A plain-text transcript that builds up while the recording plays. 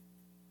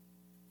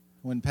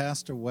When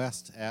Pastor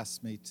West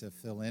asked me to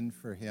fill in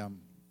for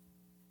him,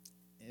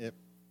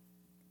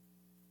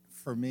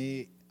 for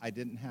me, I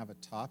didn't have a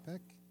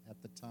topic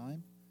at the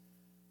time,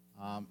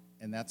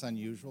 and that's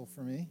unusual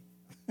for me.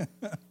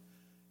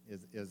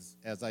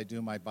 As I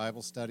do my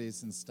Bible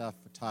studies and stuff,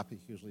 a topic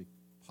usually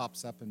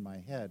pops up in my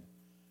head.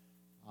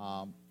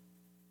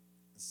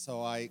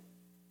 So I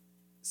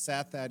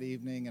sat that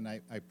evening and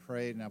I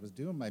prayed, and I was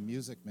doing my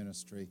music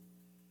ministry,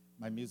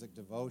 my music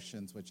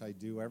devotions, which I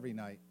do every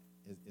night,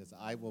 is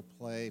I will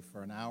play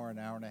for an hour and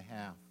a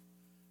half,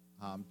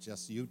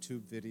 just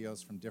YouTube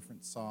videos from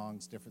different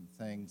songs, different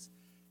things.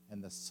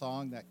 And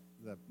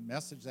the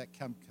message that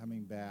kept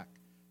coming back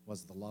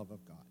was the love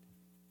of God.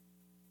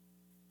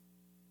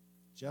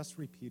 Just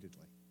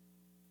repeatedly.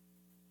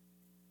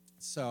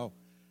 So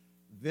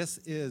this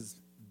is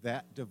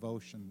that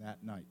devotion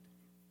that night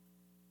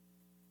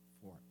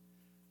for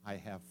it. I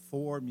have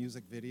 4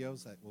 music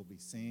videos that will be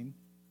seen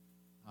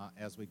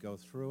as we go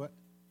through it.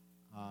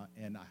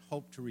 And I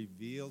hope to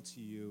reveal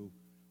to you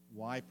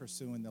why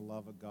pursuing the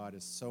love of God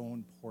is so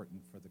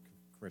important for the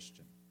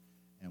Christian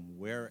and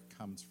where it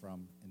comes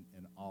from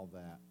and all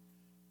that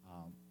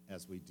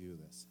as we do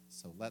this.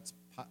 So let's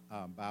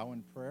bow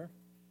in prayer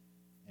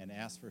and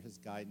ask for his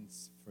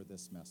guidance for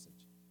this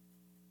message.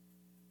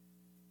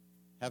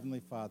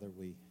 Heavenly Father,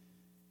 we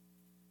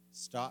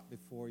stop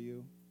before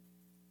you,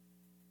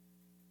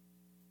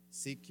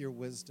 seek your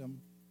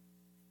wisdom,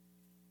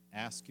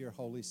 ask your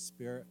Holy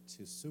Spirit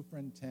to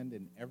superintend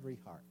in every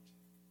heart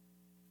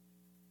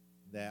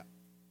that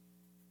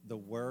the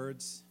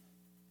words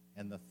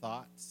and the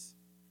thoughts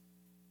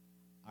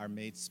are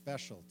made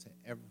special to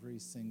every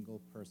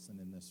single person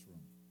in this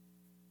room.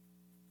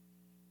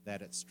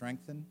 That it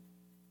strengthen,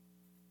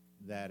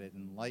 that it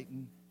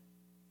enlighten,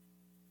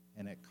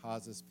 and it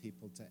causes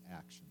people to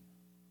action.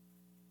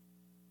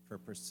 For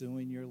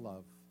pursuing your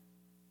love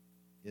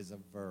is a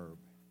verb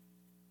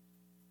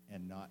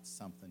and not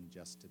something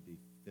just to be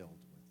filled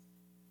with.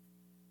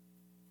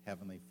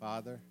 Heavenly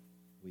Father,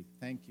 we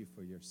thank you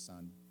for your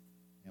Son,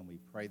 and we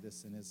pray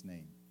this in his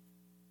name.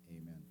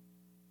 Amen.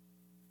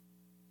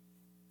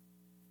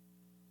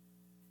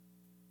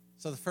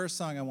 So the first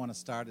song I want to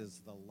start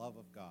is The Love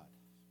of God.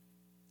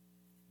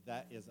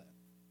 That is an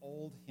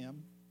old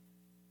hymn,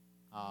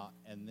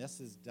 and this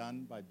is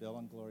done by Bill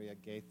and Gloria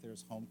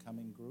Gaither's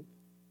homecoming group,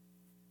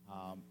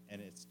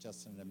 and it's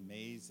just an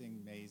amazing,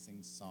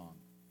 amazing song.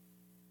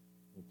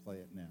 We'll play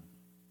it now.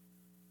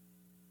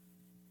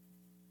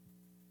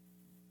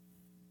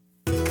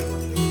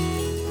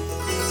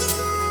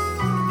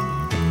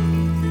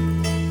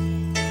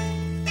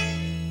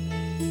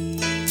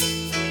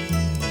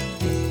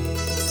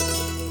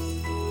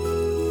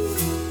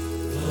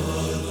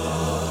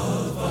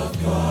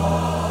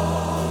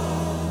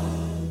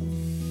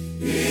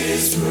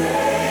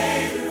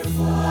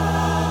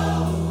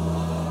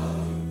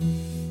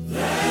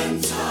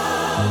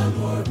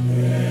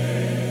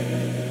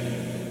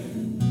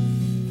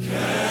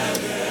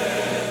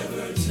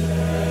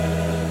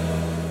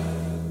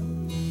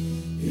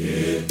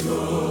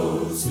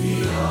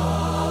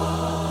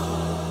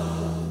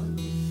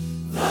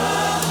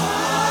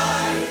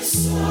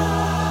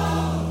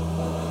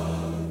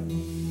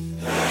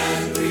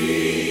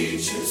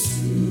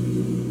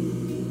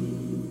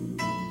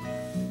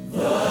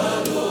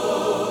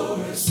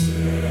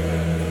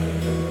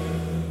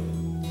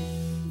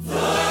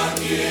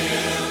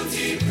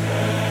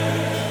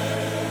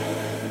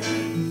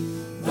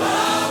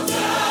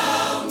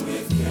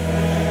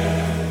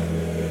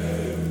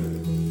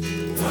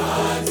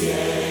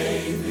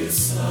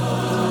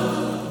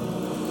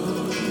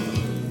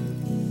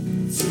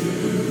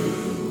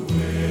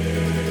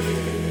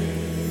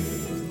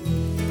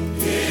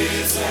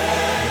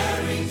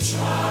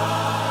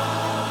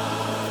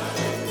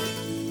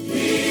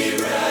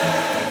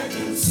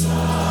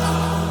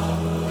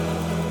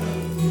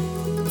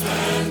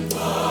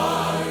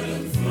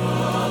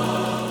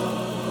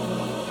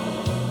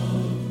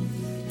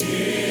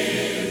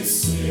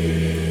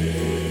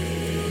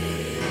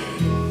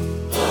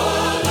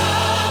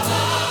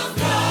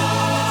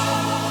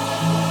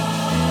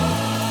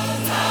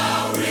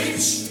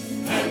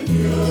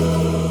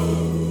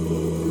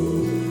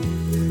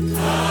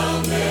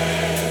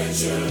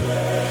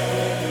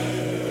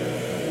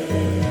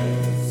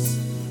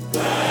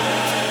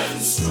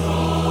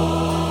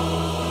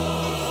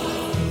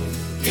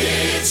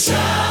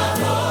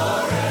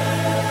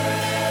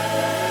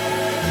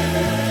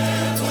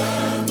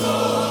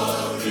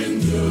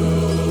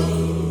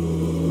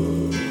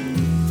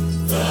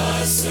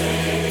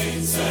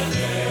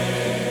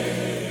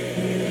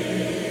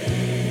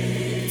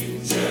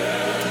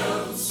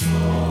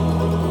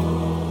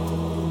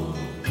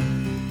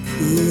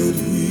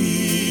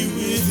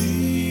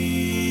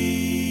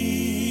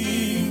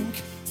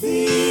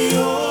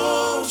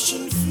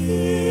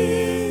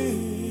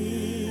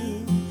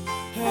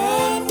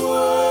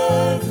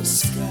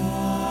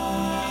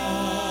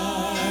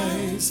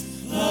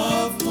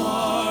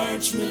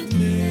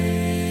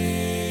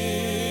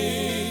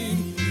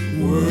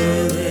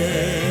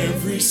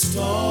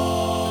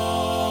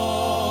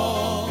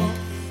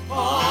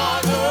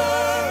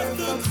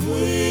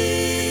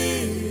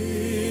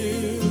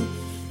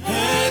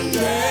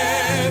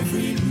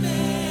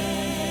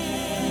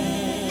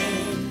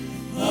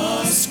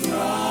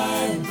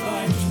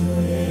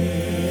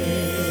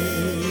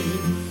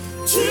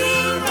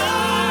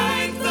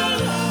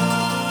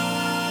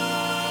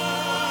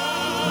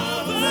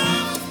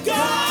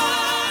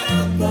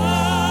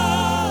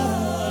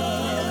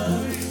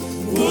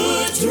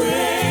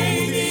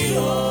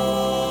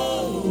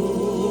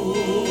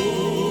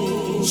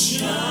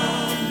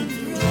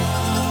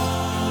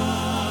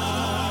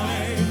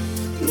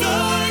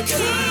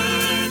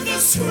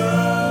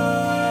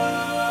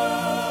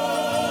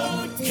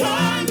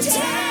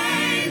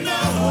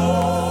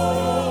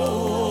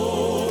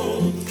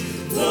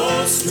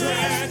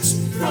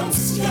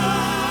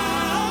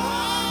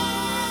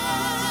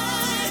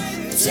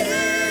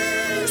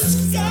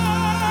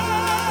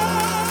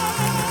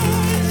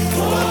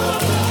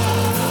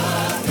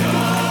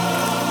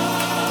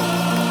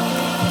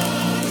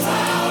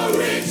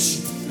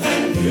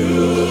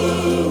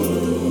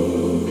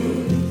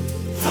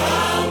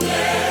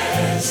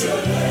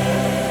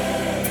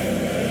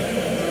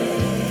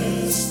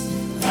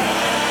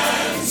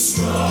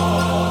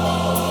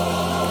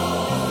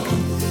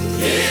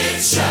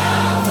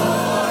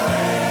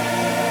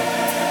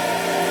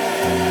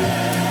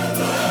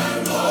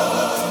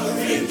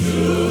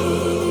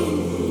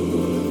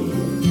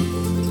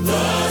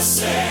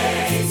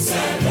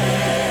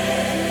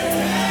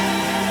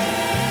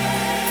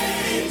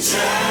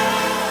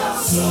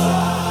 The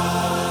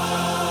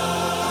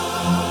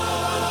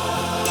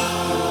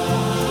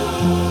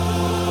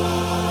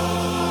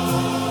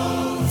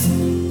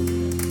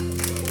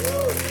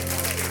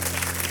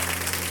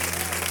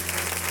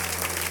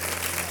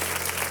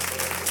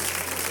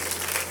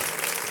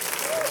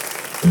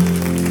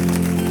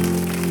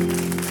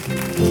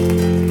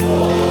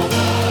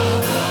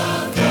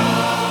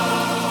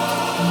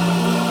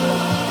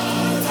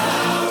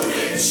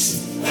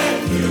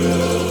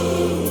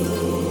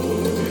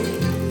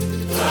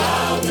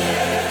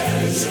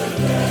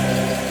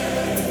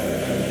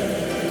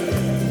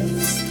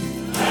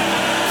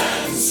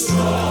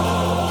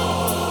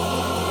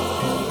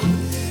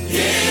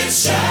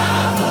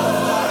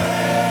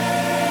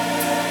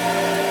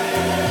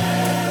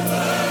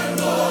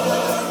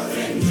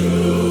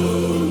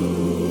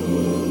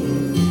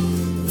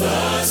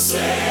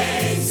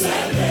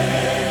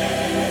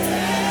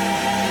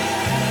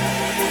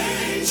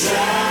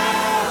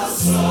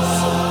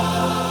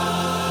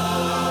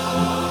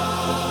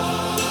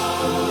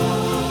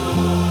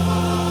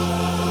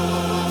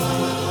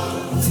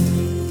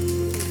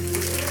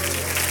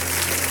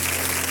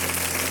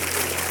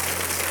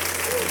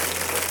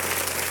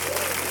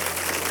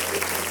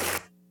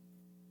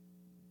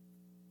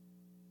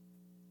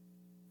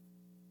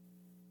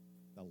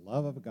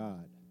love of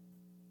God,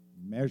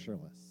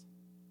 measureless.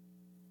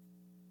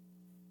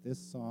 This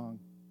song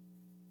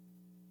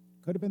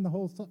could have been the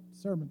whole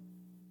sermon.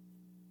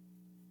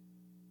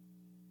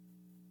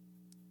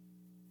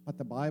 But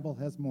the Bible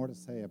has more to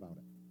say about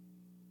it.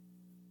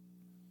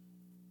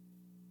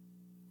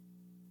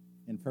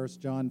 In 1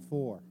 John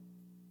 4,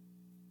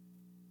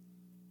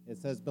 it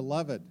says,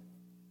 "Beloved,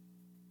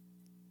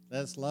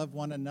 let us love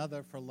one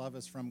another, for love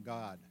is from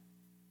God."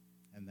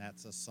 And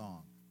that's a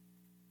song.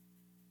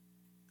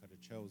 Could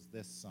have chose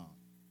this song,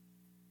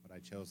 but I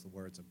chose the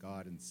words of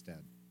God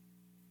instead.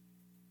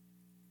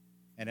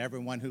 "And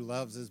everyone who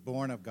loves is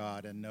born of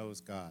God and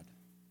knows God.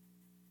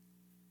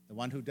 The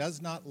one who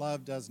does not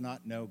love does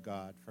not know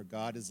God, for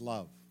God is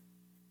love.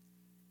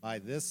 By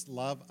this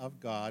love of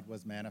God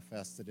was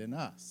manifested in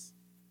us,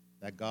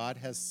 that God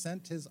has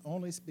sent his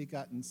only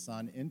begotten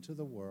Son into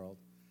the world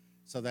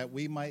so that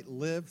we might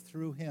live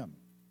through him.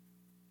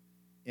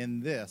 In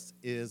this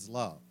is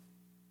love.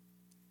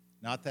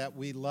 Not that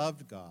we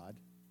loved God,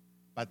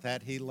 but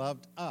that he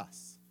loved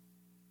us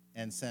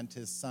and sent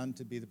his Son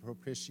to be the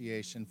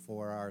propitiation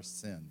for our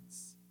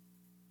sins."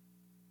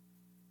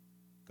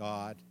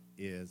 God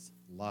is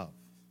love.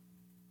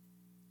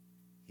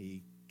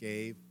 He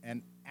gave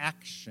an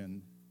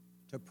action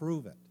to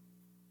prove it.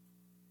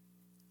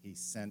 He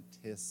sent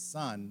his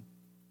Son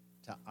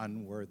to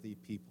unworthy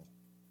people.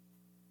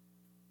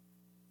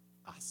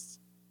 Us.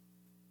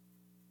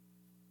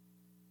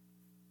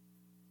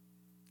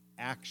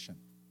 Action.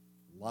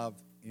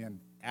 Love in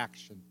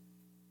action.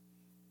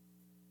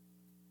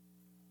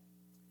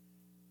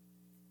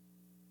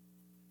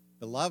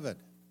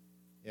 "Beloved,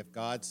 if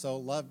God so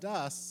loved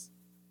us,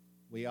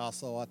 we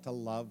also ought to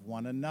love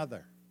one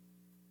another.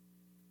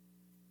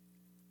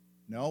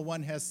 No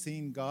one has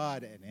seen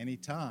God at any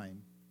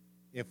time.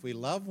 If we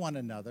love one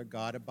another,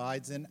 God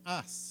abides in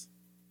us,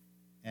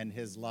 and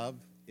his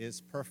love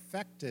is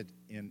perfected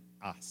in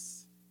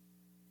us.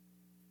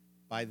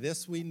 By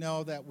this we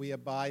know that we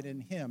abide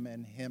in him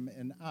and him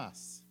in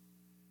us,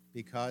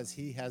 because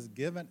he has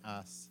given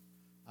us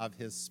of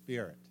his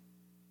Spirit.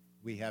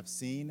 We have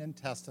seen and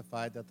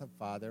testified that the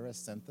Father has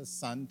sent the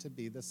Son to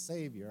be the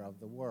Savior of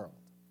the world.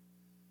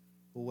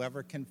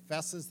 Whoever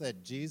confesses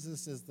that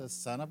Jesus is the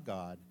Son of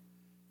God,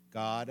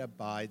 God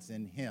abides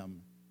in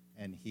him,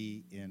 and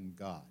he in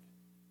God.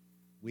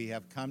 We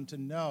have come to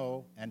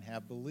know and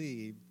have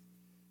believed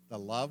the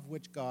love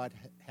which God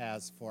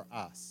has for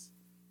us.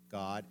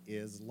 God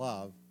is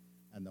love,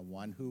 and the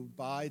one who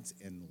abides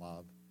in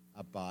love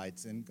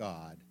abides in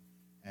God,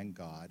 and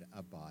God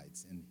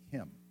abides in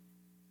him.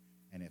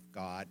 And if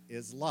God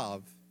is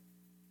love,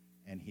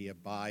 and he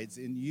abides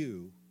in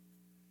you,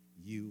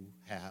 you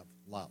have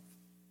love."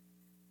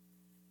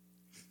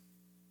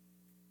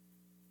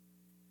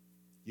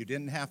 You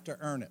didn't have to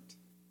earn it.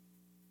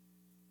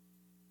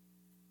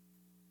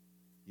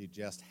 You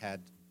just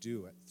had to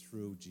do it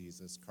through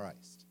Jesus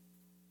Christ.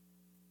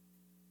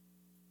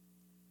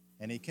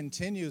 And he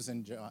continues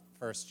in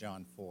 1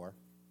 John 4,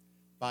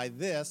 "By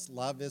this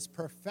love is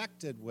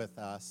perfected with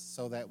us,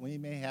 so that we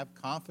may have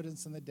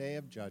confidence in the day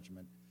of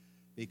judgment,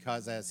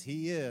 because as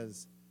he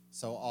is,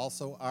 so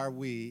also are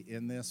we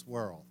in this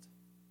world.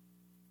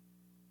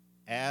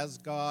 As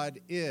God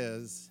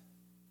is,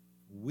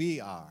 we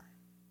are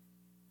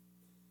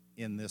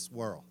in this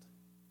world."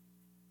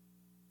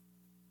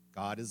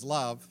 God is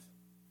love.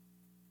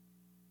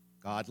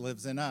 God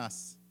lives in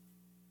us.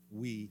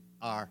 We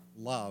are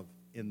love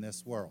in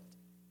this world.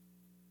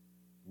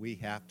 We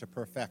have to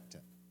perfect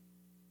it.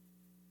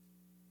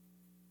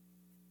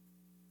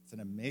 It's an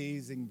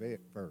amazing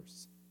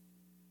verse.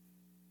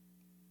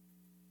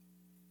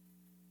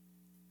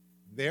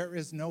 There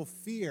is no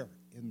fear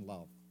in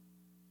love,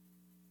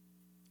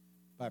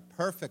 but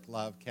perfect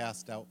love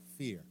casts out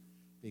fear,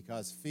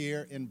 because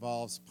fear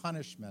involves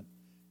punishment,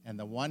 And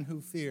the one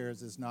who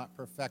fears is not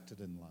perfected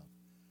in love.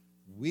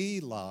 We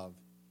love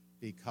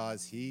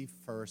because he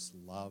first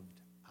loved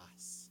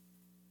us.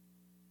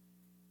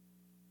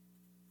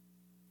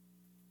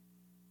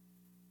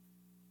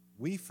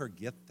 We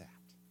forget that.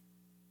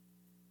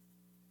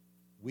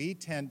 We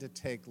tend to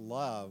take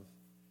love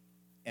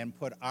and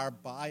put our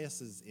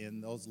biases in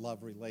those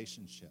love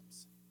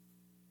relationships.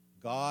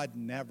 God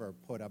never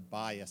put a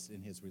bias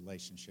in his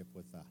relationship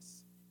with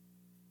us.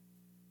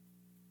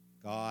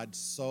 God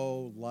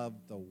so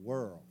loved the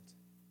world,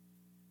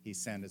 he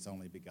sent his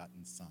only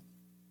begotten Son.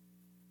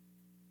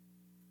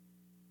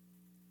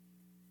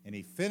 And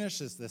he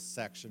finishes this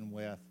section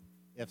with,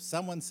 if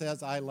someone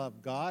says, I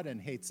love God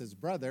and hates his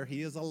brother,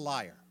 he is a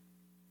liar.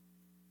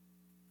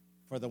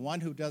 For the one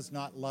who does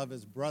not love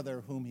his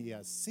brother whom he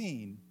has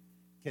seen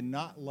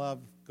cannot love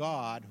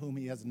God whom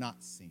he has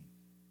not seen.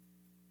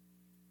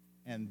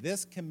 And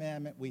this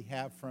commandment we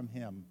have from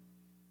him,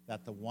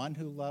 that the one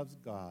who loves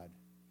God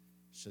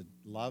should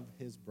love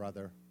his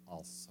brother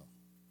also.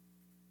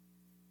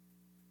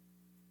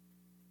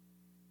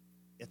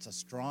 It's a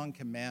strong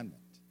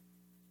commandment.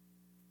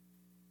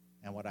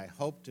 And what I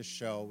hope to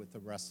show with the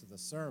rest of the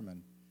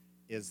sermon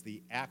is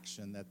the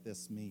action that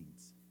this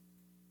means.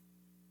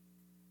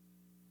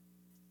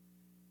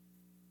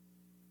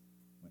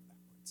 Went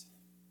backwards.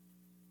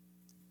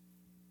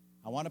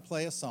 I want to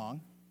play a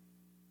song.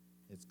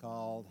 It's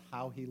called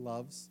How He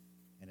Loves,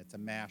 and it's a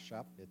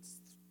mashup. It's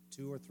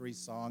 2 or 3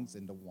 songs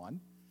into one.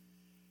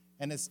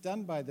 And it's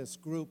done by this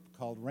group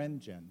called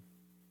Rengen,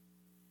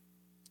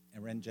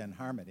 and Rengen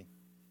Harmony.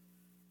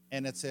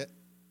 And it's a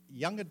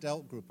young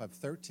adult group of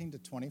 13 to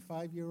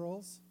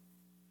 25-year-olds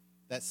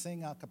that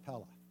sing a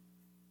cappella.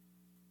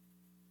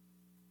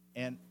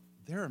 And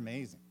they're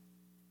amazing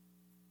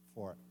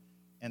for it.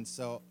 And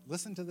so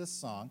listen to this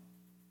song,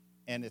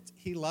 and it's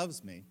He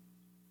Loves Me,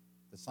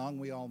 the song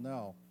we all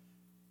know,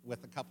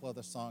 with a couple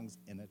other songs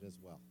in it as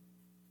well.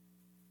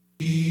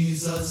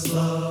 Jesus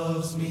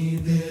loves me,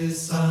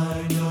 this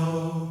I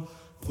know,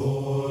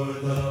 for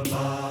the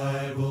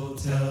Bible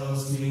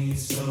tells me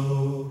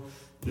so.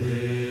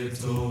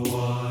 Little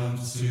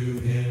ones to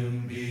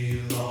him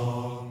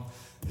belong.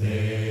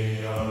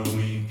 They are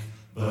weak,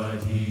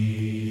 but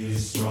he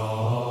is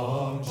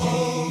strong.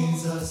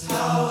 Jesus,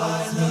 how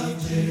I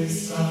love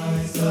Jesus.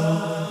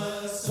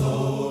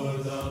 For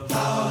the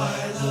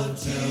Bible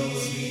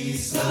tells me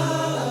so.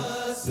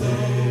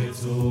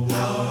 Little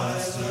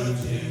ones to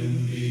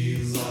him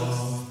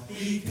belong.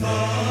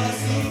 Because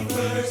he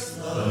first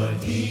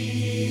loved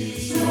he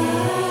is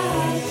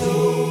strong.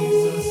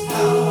 Jesus,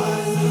 how I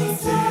love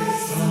Jesus.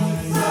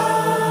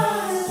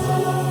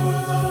 For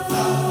the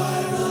Bible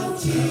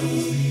tells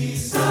me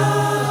so.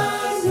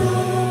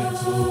 Little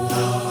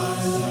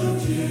ones to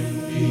him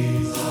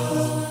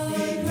belong.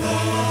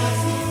 Because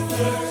he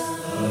first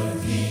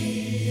loved he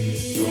is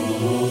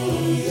strong.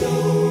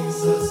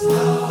 Jesus,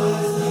 how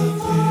I love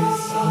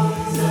Jesus.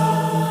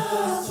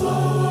 For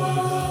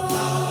the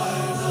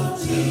Bible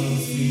tells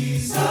me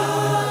so.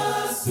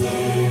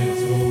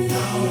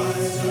 Little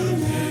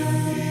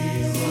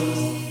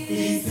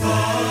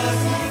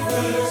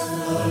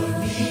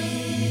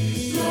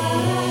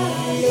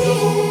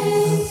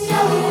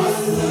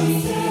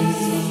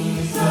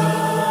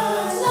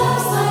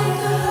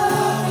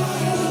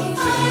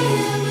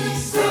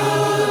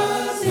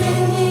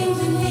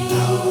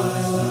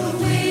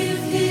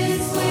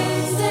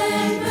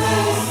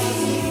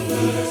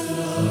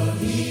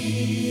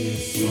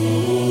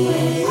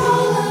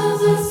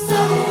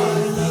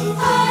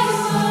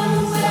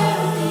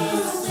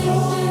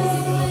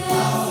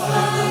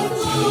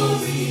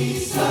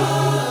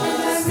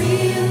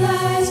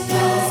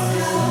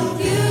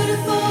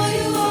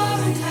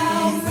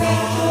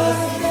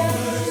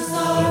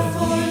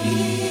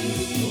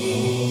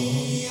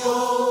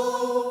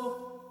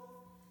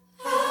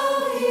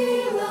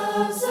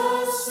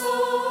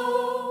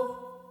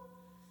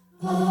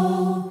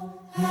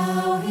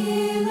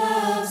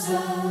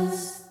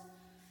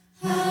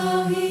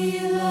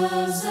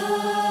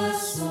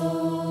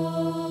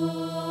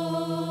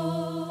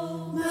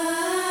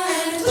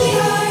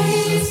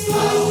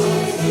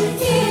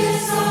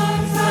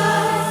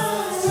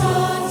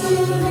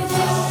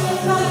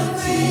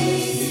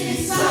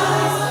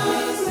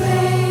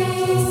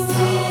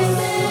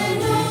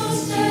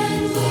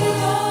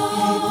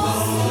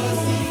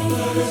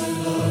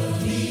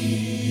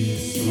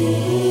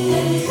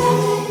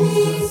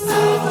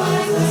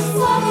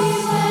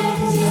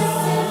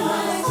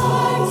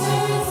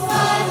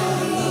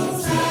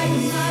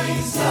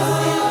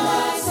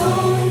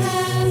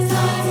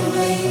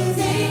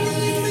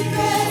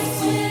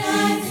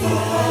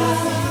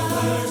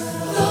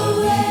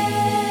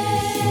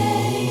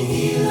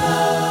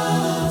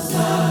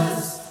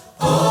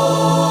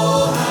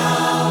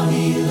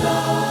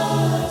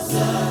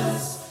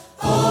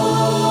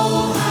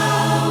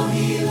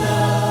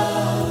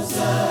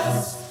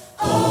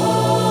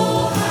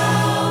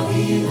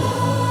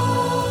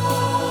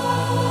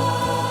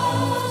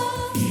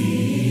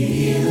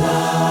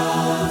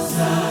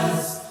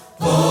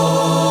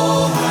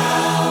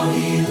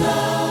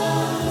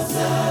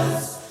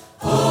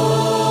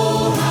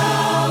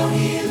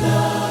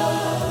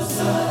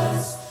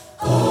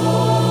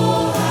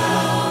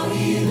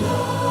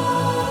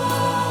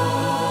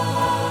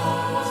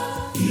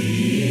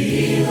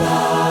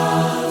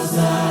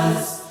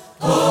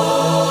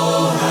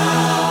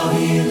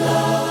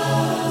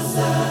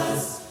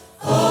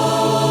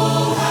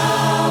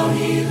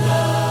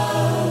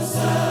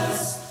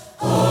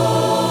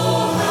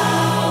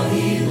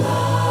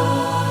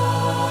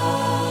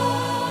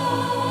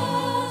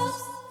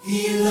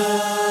He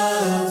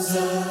loves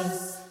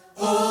us.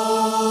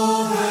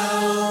 Oh,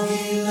 how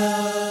He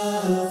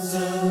loves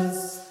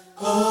us.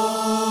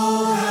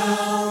 Oh,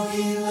 how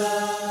He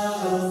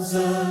loves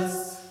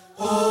us.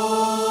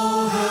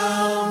 Oh,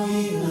 how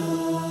He loves.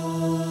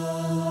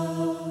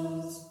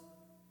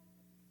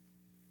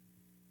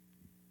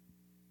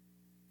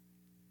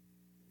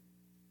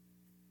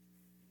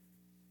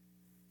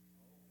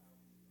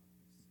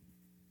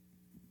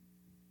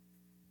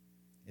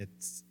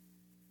 It's,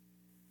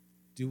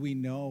 do we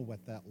know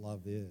what that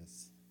love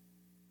is?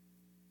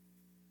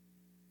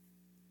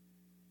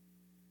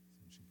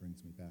 So she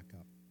brings me back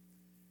up.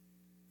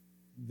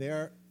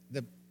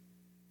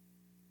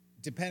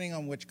 Depending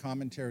on which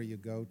commentary you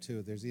go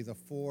to, there's either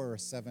 4 or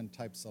 7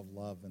 types of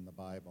love in the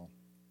Bible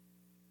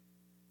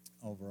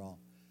overall.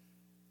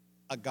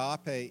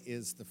 Agape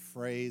is the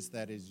phrase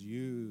that is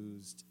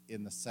used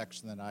in the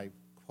section that I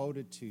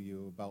quoted to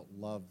you about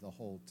love the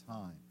whole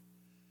time.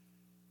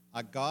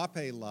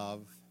 Agape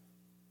love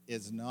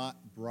is not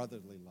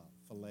brotherly love,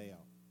 phileo.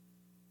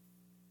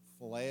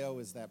 Phileo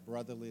is that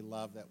brotherly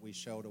love that we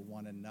show to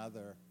one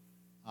another,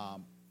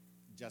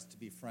 just to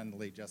be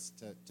friendly,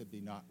 just to be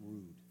not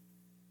rude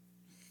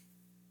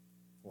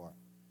for.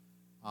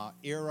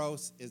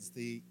 Eros is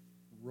the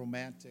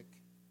romantic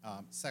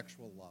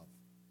sexual love.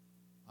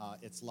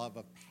 It's love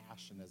of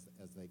passion,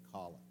 as they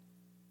call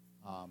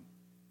it.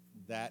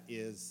 That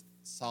is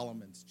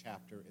Solomon's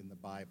chapter in the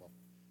Bible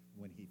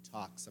when he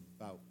talks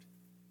about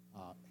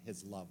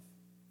his love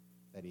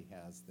that he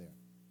has there.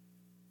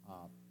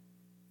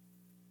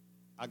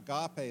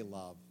 Agape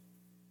love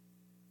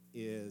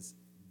is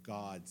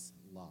God's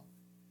love.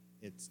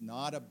 It's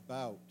not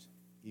about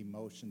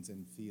emotions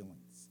and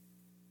feelings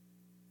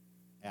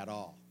at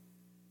all.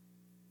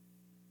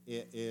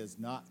 It is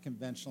not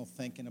conventional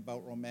thinking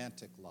about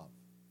romantic love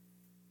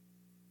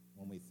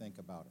when we think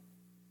about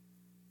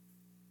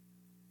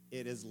it.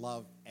 It is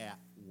love at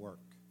work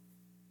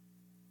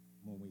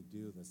when we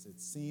do this.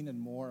 It's seen in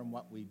more in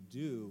what we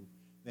do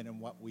than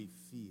in what we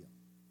feel.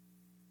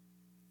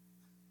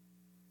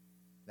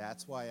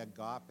 That's why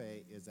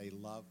agape is a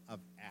love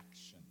of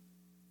action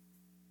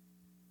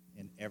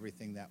in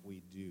everything that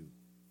we do.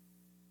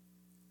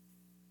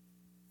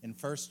 In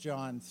 1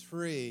 John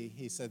 3,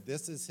 he said,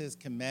 "This is his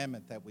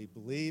commandment, that we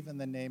believe in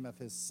the name of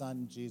his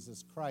Son,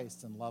 Jesus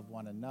Christ, and love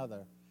one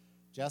another,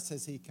 just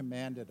as he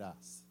commanded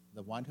us.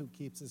 The one who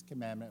keeps his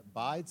commandment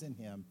abides in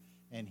him,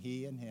 and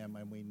he in him,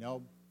 and we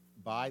know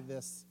by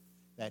this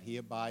that he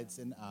abides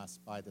in us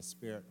by the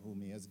Spirit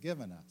whom he has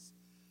given us."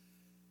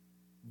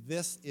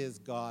 This is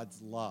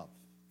God's love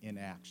in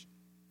action.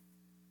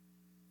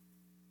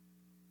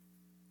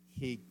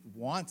 He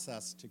wants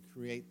us to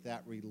create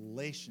that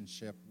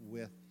relationship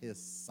with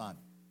his Son.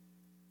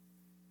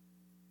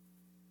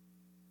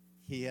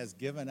 He has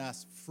given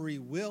us free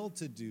will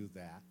to do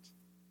that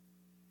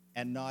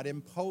and not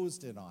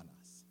imposed it on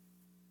us.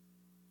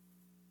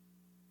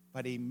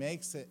 But he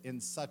makes it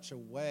in such a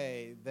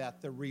way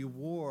that the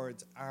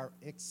rewards are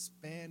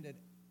expanded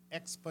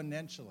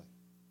exponentially.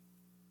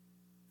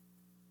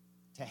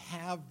 To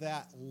have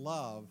that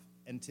love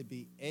and to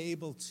be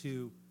able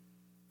to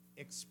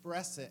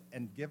express it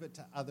and give it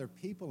to other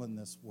people in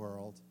this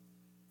world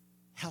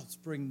helps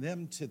bring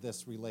them to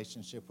this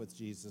relationship with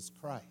Jesus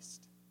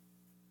Christ.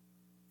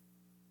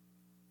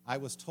 I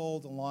was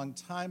told a long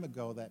time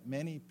ago that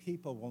many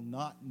people will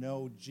not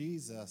know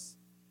Jesus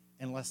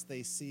unless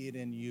they see it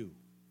in you.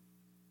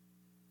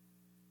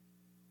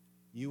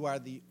 You are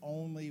the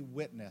only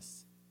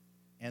witness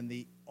and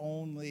the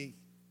only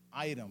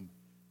item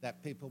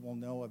that people will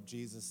know of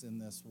Jesus in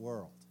this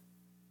world.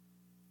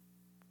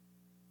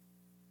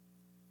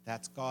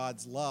 That's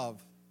God's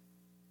love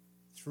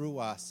through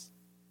us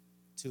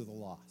to the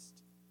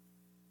lost.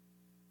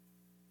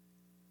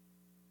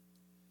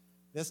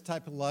 This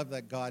type of love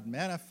that God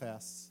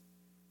manifests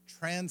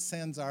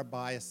transcends our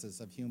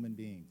biases of human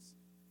beings,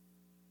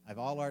 of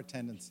all our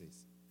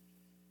tendencies.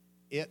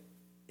 It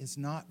is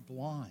not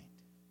blind,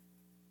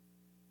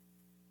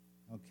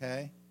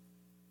 okay?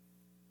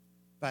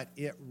 But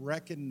it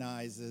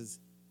recognizes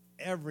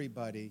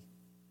everybody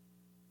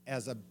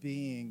as a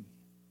being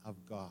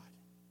of God.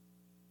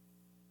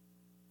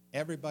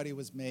 Everybody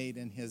was made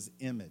in his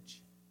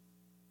image,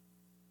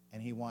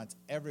 and he wants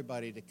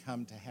everybody to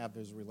come to have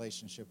his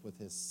relationship with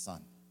his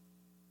Son.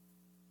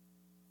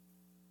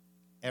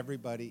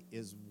 Everybody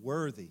is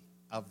worthy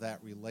of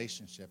that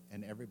relationship,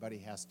 and everybody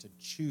has to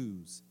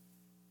choose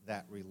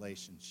that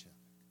relationship.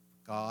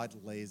 God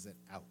lays it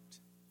out.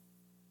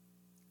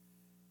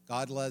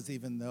 God loves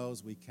even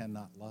those we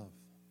cannot love.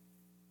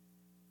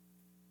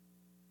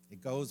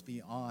 It goes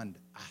beyond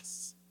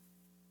us.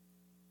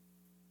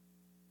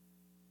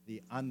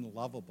 The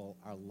unlovable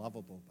are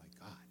lovable by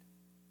God,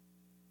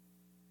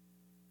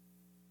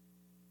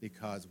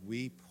 because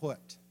we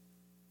put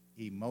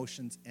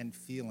emotions and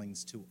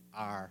feelings to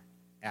our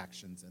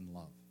actions in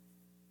love.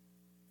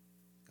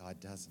 God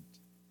doesn't.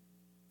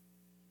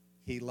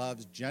 He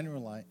loves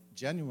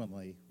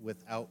genuinely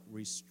without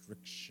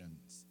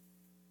restrictions.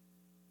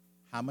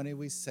 How many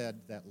we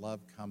said that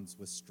love comes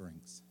with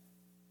strings?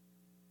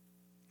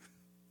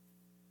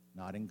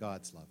 not in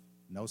God's love.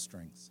 No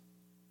strings.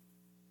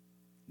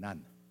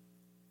 None.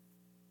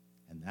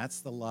 And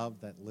that's the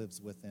love that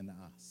lives within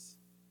us.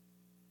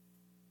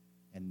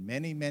 And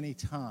many, many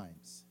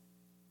times,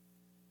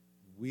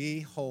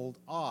 we hold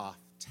off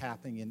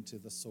tapping into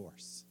the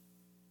source.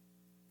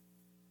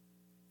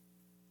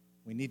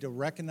 We need to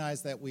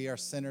recognize that we are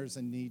sinners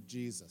and need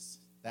Jesus.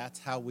 That's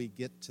how we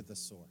get to the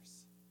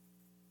source.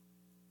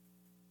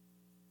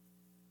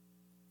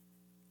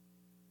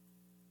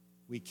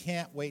 We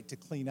can't wait to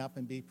clean up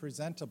and be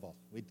presentable.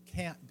 We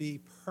can't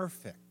be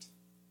perfect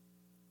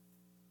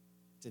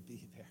to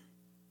be there.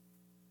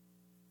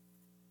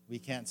 We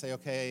can't say,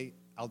 okay,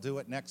 I'll do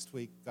it next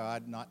week,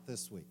 God, not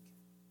this week.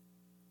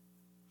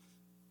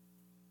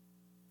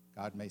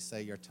 God may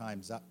say your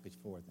time's up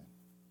before then.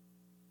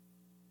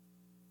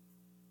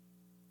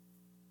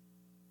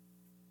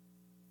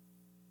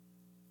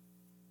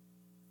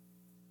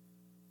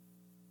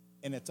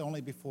 And it's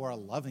only before a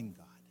loving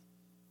God.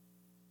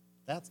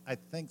 I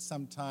think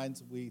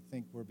sometimes we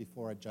think we're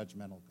before a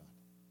judgmental God.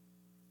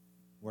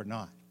 We're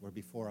not. We're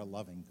before a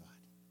loving God.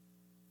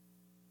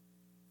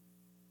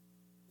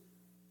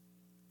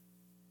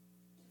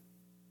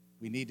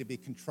 We need to be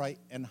contrite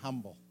and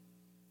humble,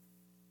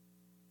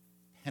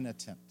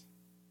 penitent,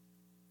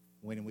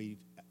 when we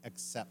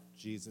accept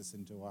Jesus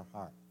into our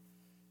heart.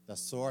 The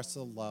source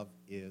of love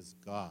is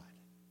God.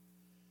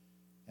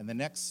 And the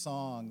next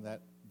song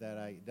that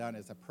I done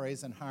is a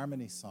praise and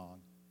harmony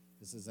song.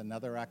 This is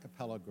another a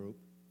cappella group,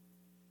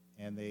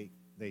 and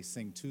they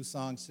sing two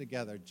songs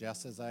together,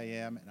 Just As I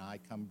Am and I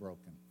Come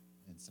Broken.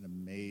 It's an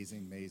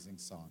amazing, amazing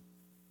song.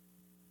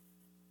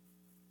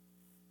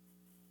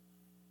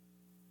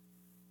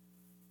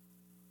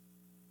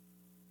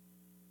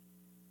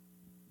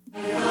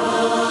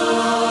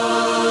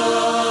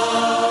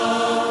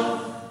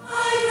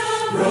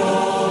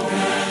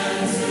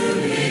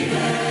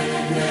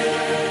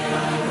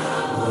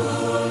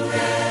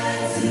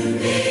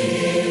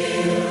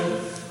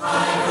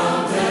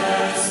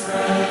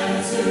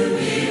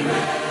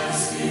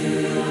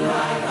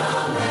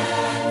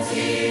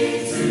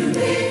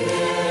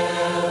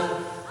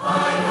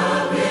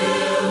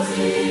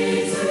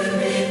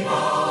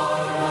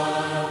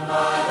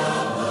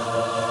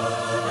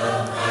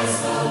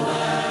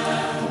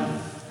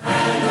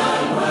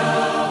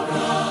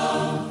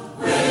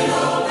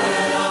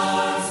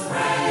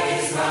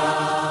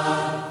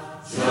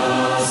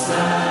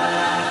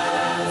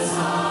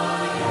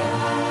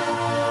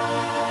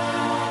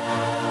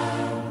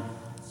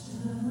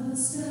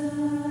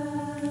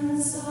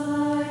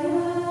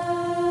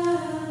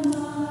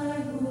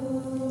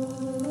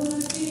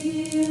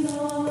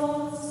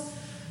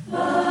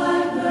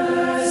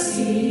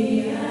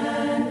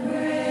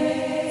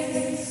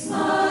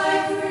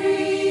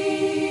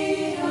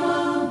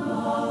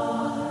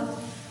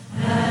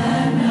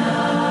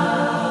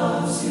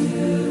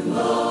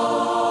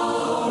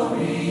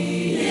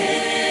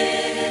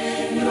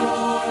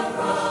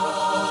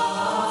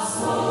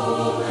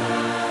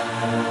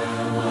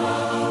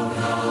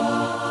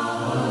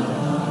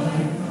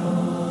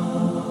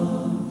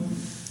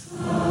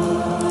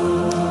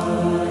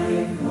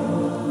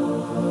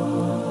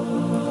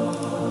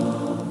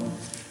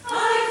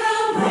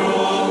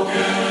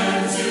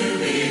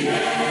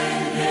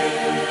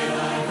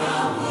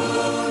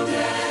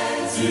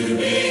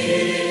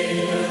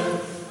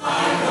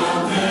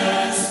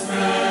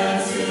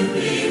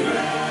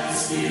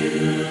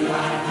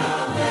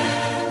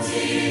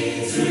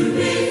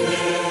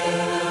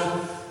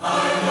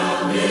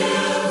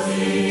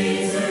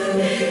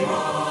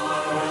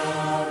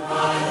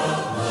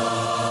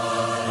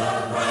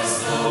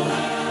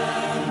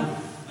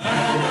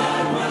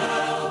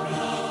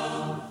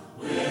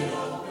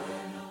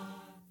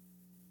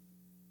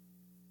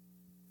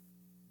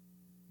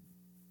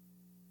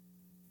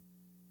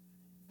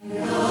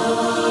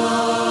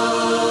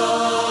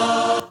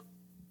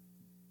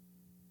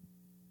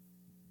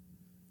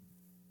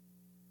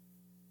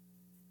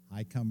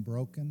 I come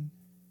broken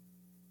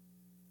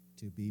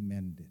to be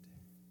mended,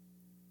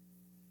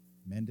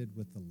 mended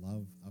with the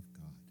love of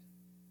God.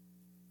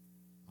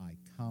 I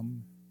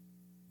come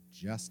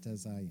just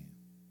as I am.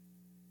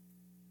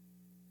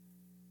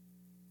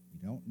 You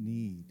don't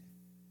need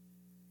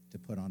to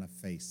put on a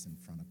face in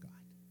front of God.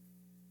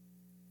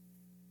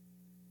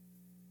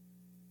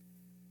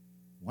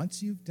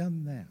 Once you've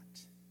done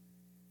that,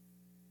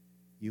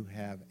 you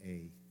have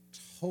a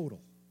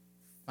total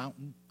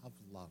fountain of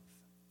love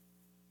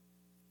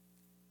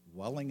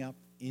welling up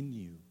in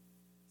you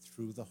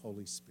through the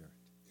Holy Spirit.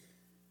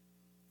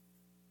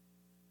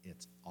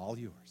 It's all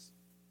yours.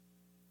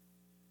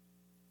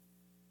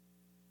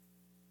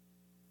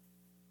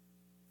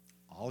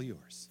 All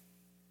yours.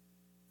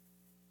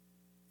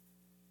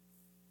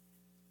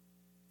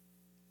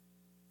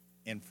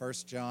 In 1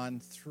 John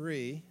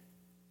 3,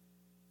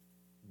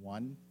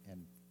 1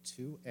 and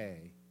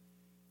 2a,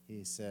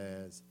 he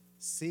says,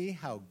 "See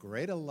how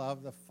great a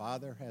love the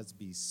Father has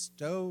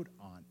bestowed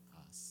on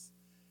us,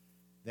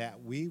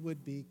 that we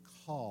would be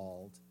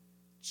called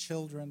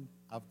children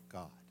of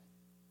God.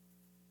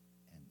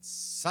 And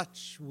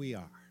such we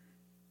are."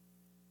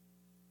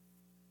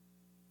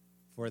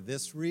 For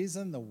this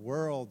reason, the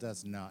world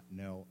does not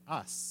know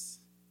us,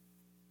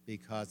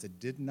 because it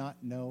did not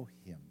know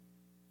him.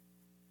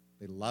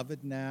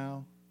 Beloved,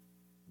 now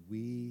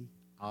we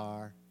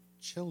are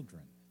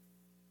children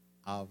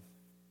of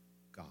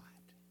God.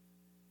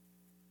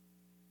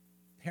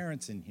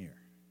 Parents in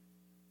here,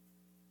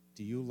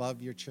 do you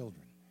love your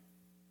children?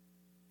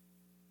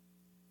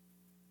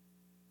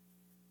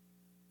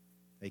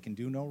 They can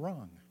do no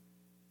wrong,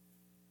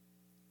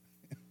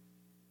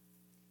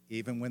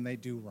 even when they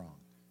do wrong.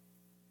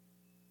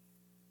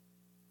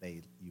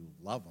 You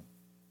love them.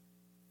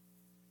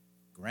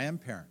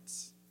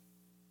 Grandparents,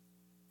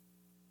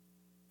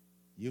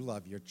 you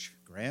love your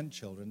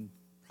grandchildren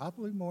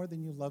probably more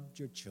than you loved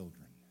your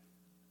children.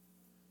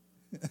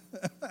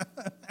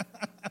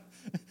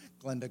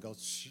 Glenda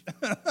goes, shh.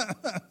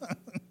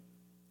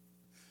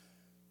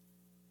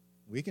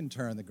 We can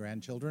turn the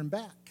grandchildren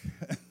back.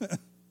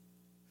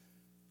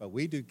 But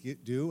we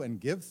do and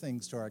give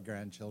things to our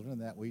grandchildren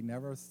that we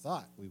never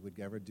thought we would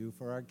ever do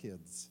for our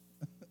kids.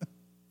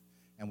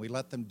 And we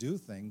let them do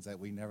things that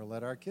we never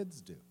let our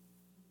kids do.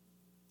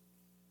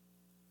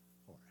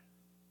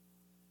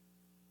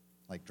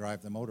 Like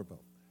drive the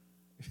motorboat.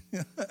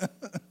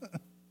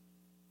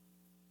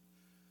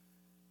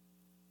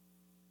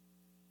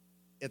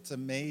 It's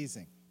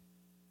amazing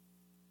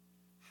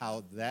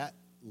how that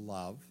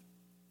love,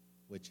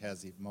 which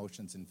has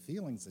emotions and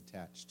feelings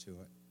attached to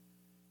it,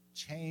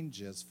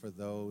 changes for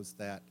those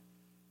that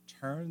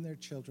turn their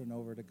children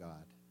over to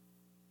God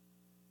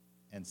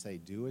and say,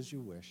 do as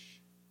you wish,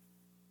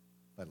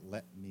 but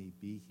let me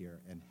be here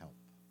and help.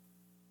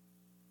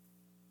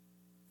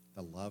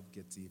 The love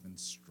gets even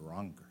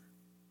stronger.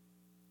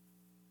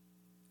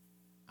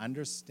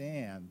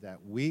 Understand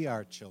that we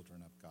are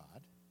children of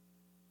God,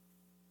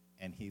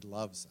 and he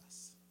loves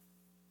us.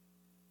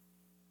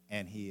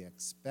 And he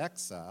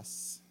expects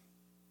us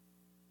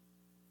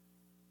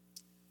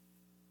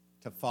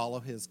to follow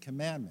his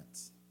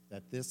commandments.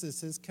 That this is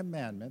his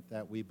commandment,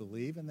 that we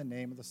believe in the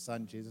name of the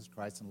Son, Jesus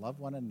Christ, and love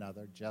one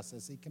another just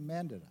as he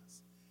commanded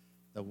us.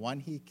 The one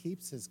he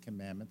keeps his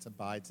commandments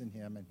abides in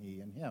him, and he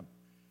in him.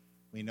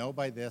 We know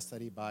by this that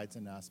he abides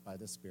in us by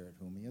the Spirit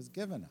whom he has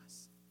given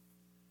us.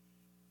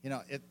 You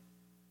know,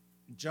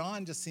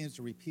 John just seems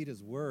to repeat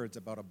his words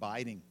about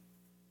abiding.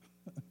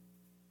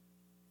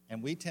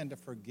 And we tend to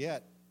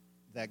forget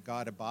that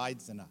God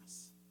abides in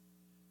us.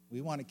 We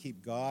want to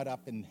keep God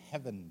up in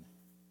heaven.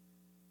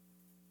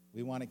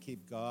 We want to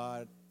keep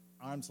God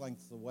arm's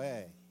length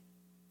away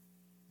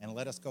and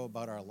let us go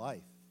about our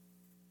life.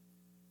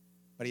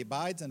 But he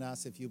abides in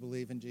us if you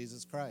believe in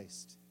Jesus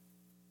Christ.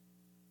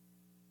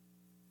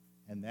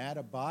 And that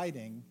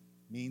abiding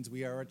means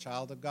we are a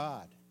child of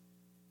God.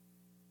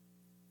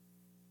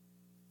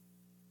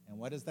 And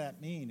what does that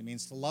mean? It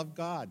means to love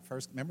God.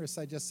 First, remember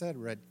I just said,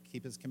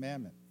 keep his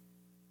commandment.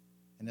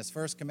 And this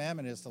first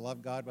commandment is to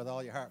love God with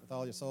all your heart, with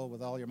all your soul,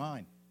 with all your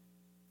mind.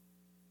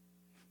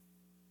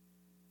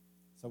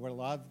 So we're to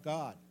love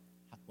God.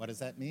 What does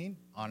that mean?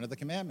 Honor the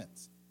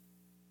commandments.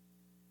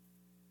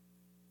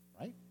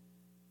 Right?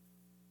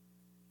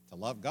 To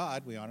love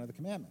God, we honor the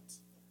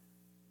commandments.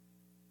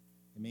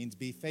 It means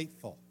be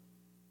faithful.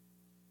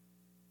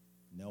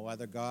 No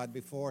other God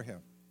before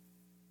him.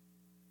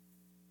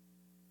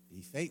 Be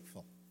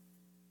faithful.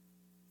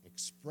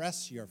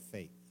 Express your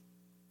faith.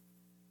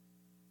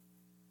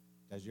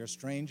 Does your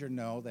stranger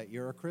know that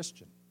you're a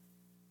Christian?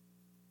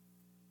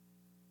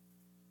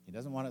 He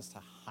doesn't want us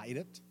to hide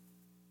it.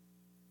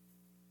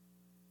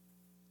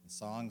 The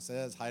song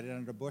says, hide it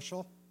under a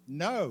bushel.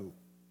 No.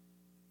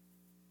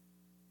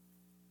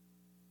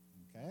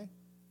 Okay?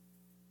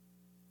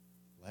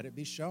 Let it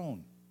be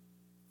shown.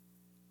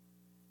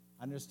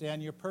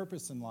 Understand your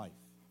purpose in life.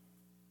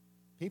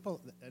 People,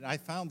 and I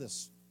found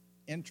this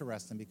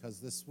interesting because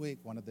this week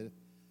one of the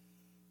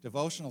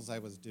devotionals I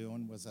was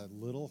doing was a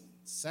little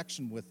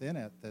section within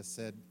it that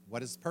said,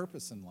 what is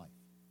purpose in life?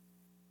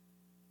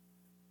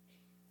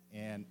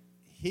 And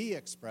he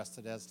expressed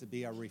it as to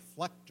be a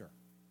reflector.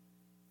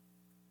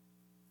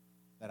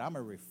 That I'm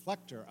a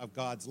reflector of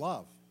God's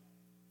love.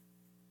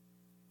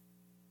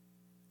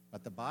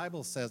 But the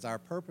Bible says our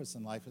purpose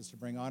in life is to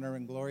bring honor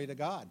and glory to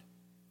God.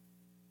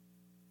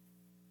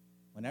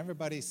 When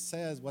everybody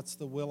says, what's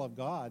the will of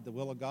God? The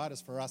will of God is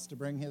for us to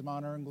bring him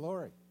honor and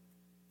glory.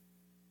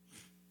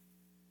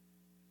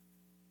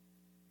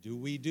 Do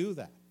we do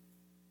that?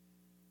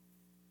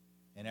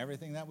 In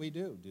everything that we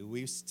do? Do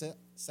we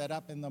set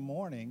up in the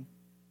morning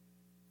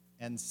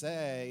and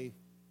say,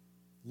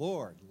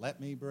 Lord,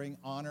 let me bring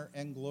honor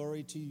and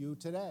glory to you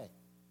today?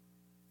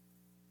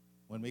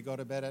 When we go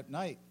to bed at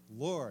night,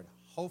 Lord,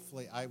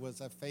 hopefully I was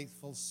a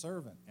faithful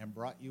servant and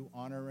brought you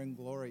honor and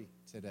glory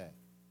today.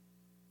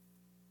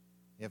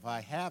 If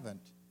I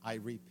haven't, I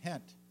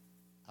repent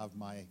of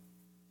my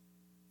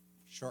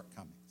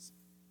shortcomings.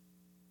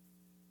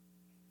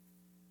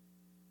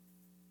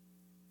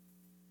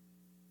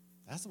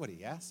 That's what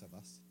he asks of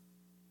us.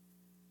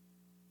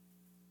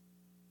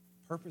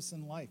 Purpose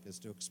in life is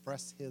to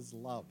express his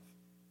love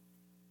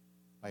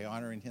by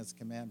honoring his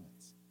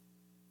commandments.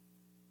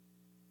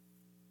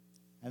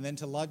 And then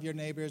to love your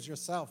neighbor as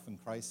yourself. And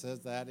Christ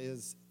says that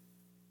is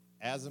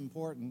as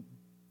important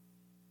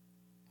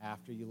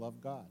after you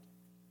love God.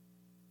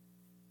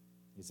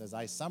 He says,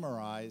 I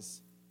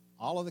summarize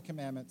all of the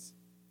commandments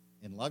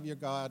in love your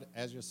God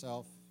as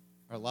yourself,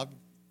 or love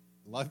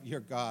your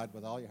God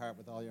with all your heart,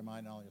 with all your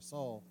mind, and all your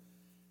soul,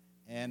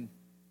 and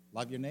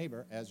love your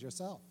neighbor as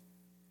yourself.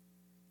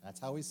 That's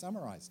how he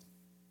summarized it.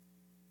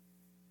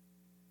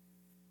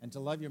 And to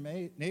love your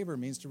neighbor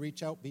means to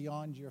reach out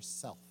beyond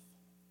yourself.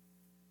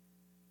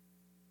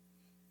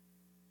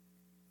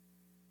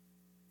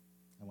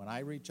 And when I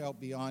reach out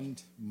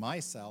beyond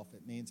myself,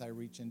 it means I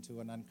reach into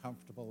an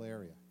uncomfortable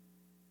area.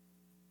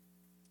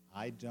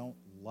 I don't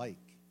like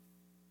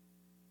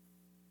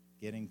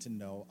getting to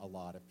know a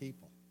lot of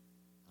people.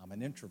 I'm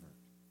an introvert.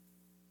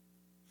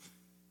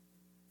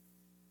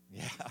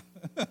 Yeah.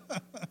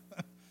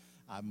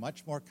 I'm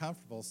much more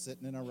comfortable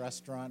sitting in a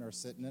restaurant or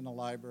sitting in a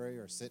library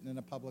or sitting in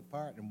a public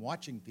park and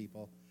watching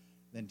people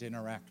than to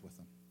interact with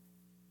them.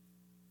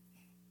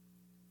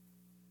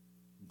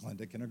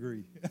 Glenda can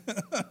agree.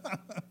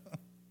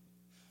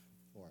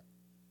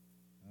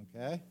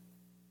 Okay?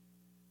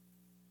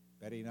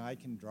 Betty and I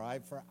can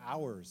drive for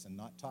hours and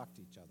not talk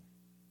to each other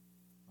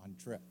on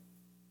trip.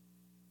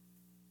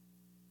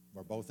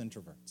 We're both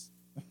introverts.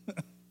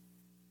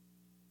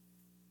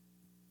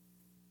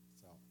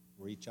 So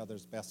we're each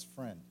other's best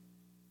friend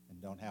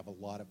and don't have a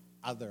lot of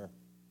other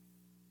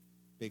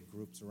big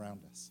groups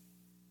around us.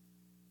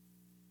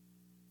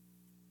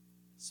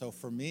 So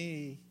for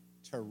me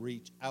to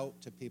reach out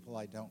to people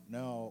I don't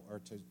know or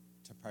to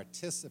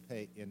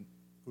participate in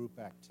group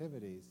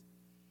activities,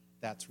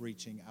 that's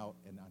reaching out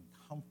and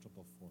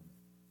uncomfortable for me.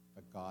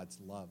 But God's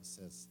love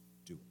says,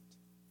 do it.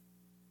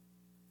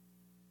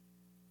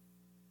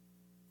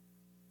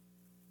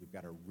 You've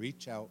got to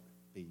reach out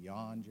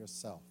beyond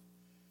yourself.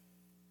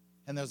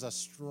 And there's a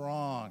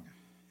strong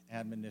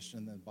admonition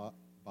in the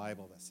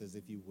Bible that says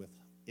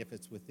if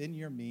it's within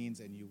your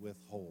means and you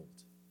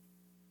withhold,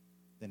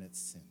 then it's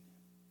sin.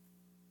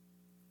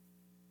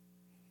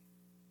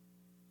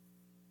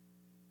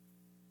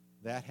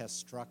 That has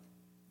struck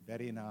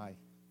Betty and I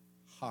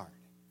hard.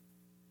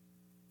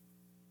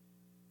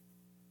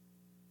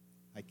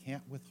 I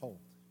can't withhold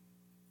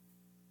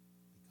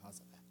because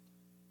of that.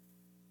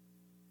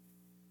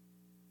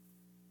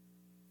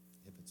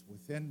 If it's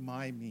within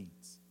my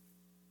means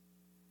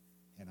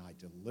and I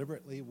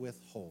deliberately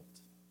withhold,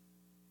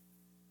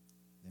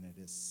 then it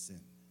is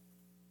sin.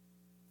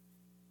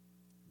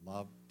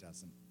 Love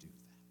doesn't do that.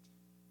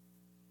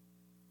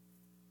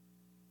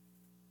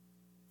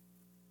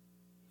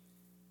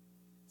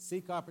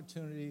 Seek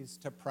opportunities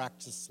to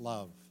practice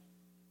love.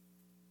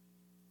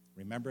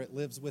 Remember, it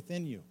lives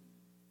within you.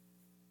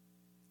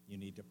 You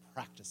need to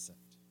practice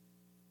it.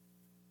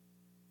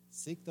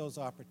 Seek those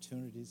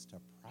opportunities to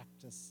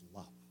practice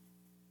love.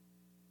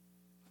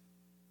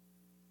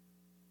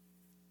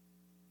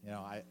 You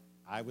know,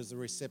 I was the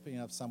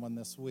recipient of someone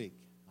this week.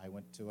 I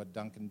went to a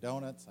Dunkin'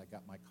 Donuts. I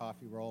got my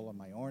coffee roll and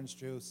my orange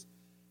juice.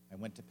 I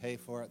went to pay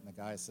for it, and the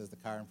guy says, the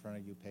car in front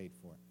of you paid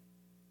for it.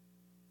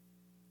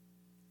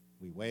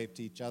 We waved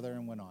to each other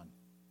and went on.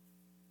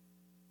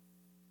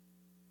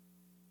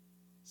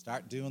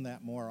 Start doing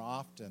that more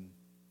often.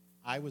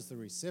 I was the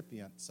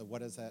recipient, so what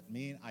does that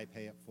mean? I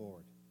pay it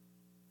forward.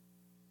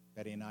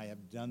 Betty and I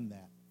have done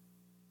that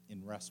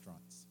in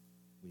restaurants.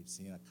 We've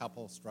seen a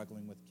couple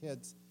struggling with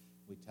kids.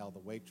 We tell the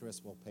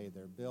waitress we'll pay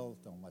their bill,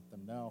 don't let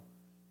them know,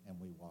 and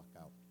we walk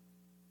out.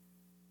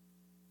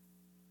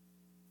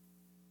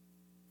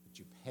 But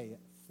you pay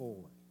it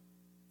forward.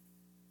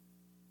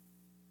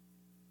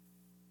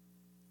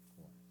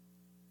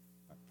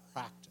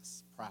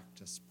 Practice,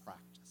 practice,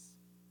 practice.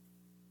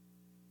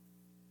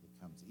 It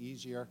becomes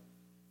easier.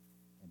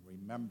 And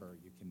remember,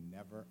 you can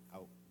never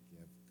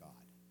outgive God.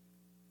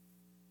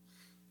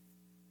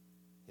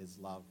 His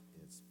love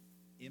is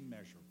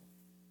immeasurable.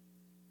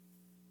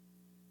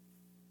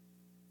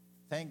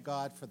 Thank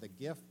God for the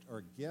gift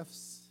or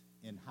gifts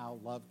in how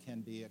love can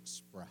be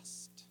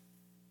expressed.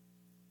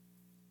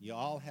 You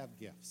all have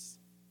gifts.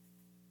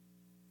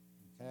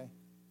 Okay?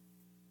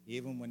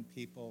 Even when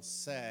people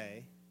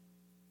say,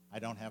 I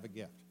don't have a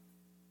gift.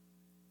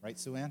 Right,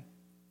 Sue-Ann?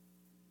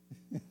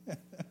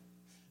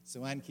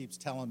 Sue-Ann keeps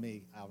telling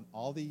me,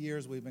 all the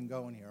years we've been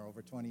going here,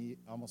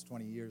 almost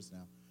 20 years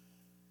now,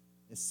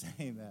 is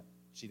saying that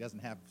she doesn't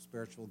have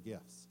spiritual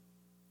gifts.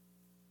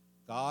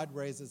 God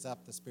raises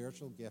up the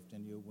spiritual gift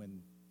in you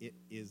when it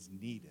is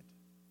needed.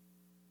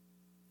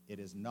 It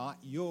is not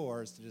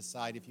yours to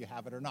decide if you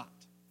have it or not.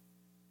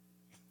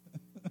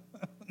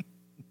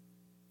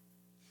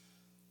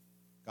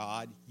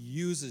 God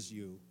uses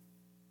you,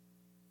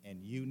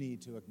 and you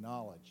need to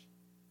acknowledge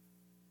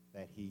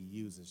that he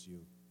uses you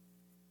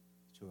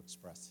to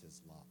express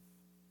his love.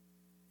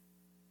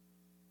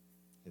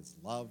 His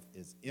love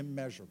is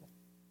immeasurable.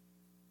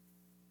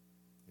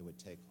 It would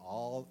take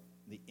all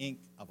the ink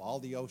of all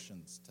the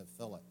oceans to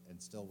fill it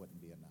and still wouldn't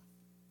be enough.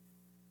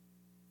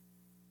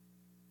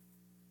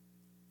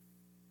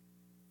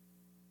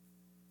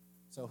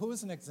 So who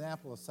is an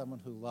example of someone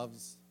who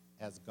loves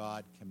as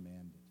God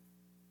commanded?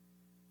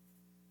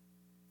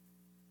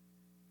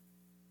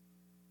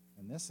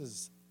 And this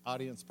is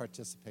audience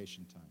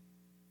participation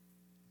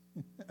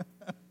time.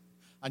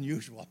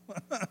 Unusual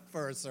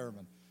for a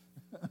sermon.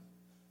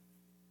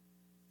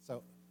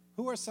 So,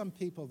 who are some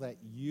people that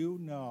you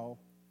know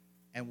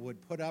and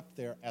would put up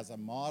there as a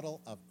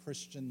model of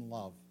Christian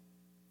love?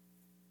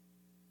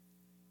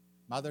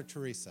 Mother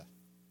Teresa.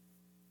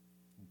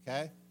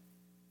 Okay?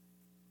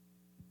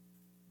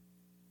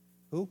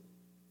 Who?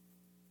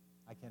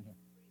 I can't hear.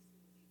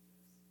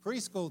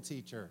 Preschool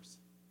teachers.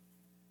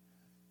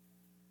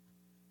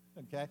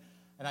 Okay?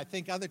 And I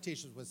think other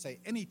teachers would say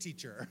any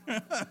teacher.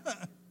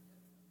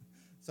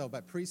 So,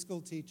 but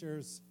preschool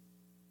teachers.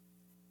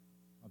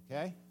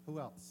 Okay? Who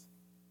else?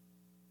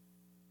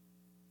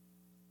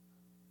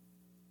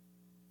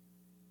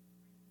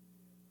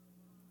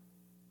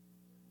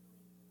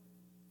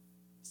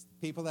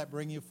 People that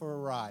bring you for a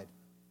ride.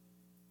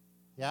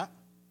 Yeah?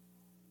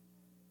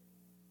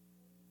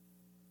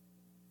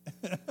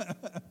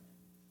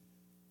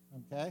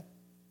 Okay?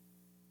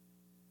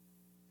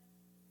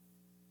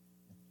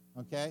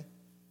 Okay?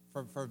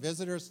 For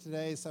visitors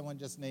today, someone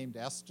just named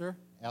Esther.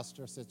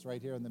 Esther sits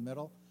right here in the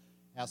middle.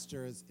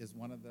 Esther is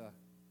one of the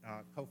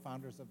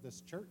co-founders of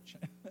this church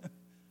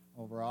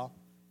overall,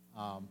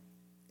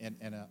 and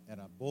a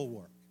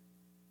bulwark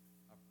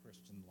of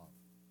Christian love.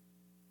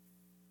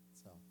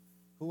 So,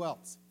 who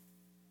else?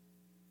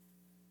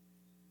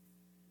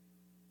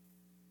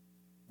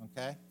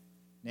 Okay?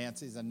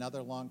 Nancy's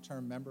another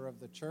long-term member of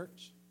the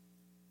church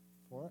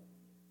for it.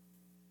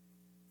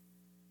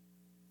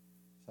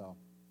 So,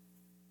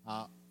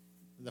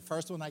 the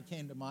first one that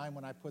came to mind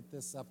when I put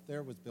this up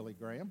there was Billy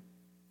Graham.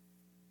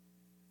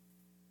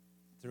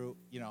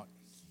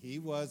 He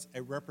was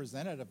a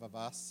representative of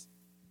us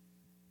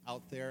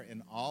out there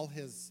in all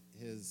his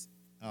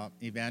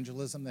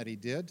evangelism that he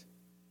did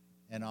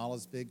and all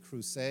his big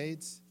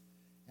crusades.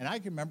 And I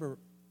can remember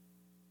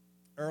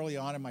early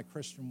on in my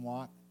Christian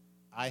walk,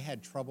 I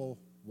had trouble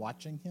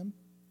watching him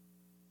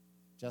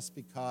just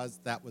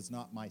because that was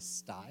not my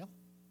style.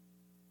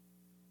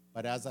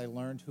 But as I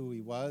learned who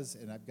he was,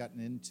 and I've gotten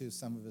into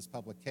some of his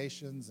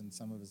publications and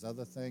some of his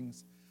other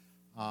things,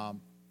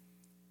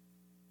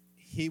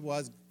 he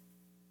was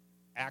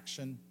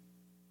action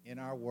in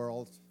our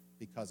world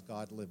because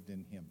God lived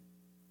in him.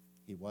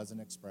 He was an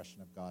expression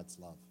of God's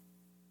love.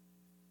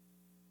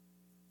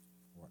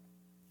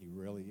 He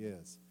really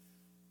is.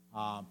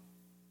 And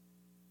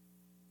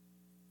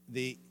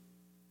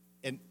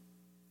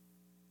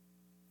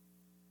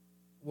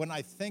when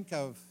I think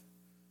of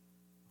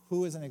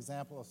who is an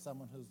example of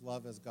someone whose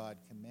love as God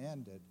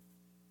commanded,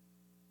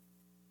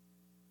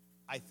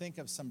 I think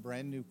of some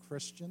brand new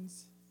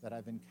Christians that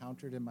I've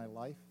encountered in my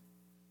life,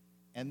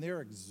 and their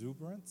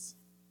exuberance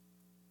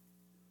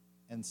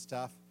and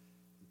stuff,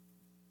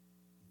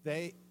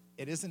 it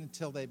isn't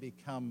until they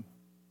become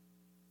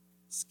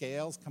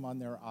scales come on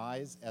their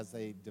eyes as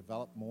they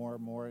develop more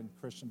and more in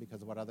Christian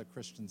because of what other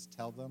Christians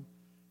tell them.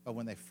 But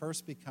when they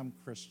first become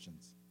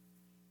Christians,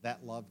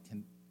 that love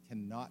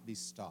cannot be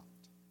stopped.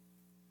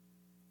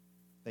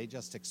 They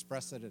just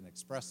express it and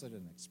express it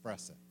and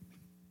express it.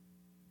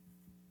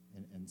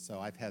 And so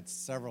I've had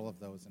several of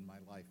those in my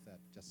life that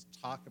just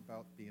talk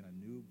about being a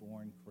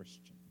newborn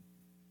Christian.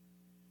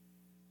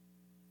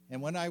 And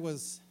when I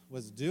was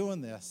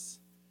doing this,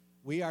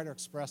 we are to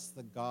express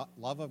the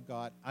love of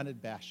God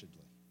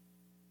unabashedly.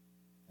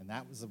 And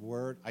that was a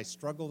word, I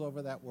struggled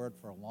over that word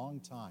for a long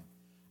time,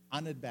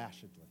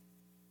 unabashedly.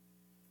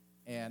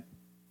 And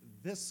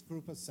this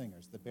group of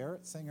singers, the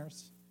Barrett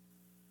Singers,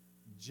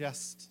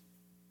 just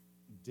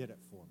did it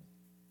for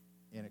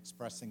me in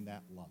expressing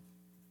that love.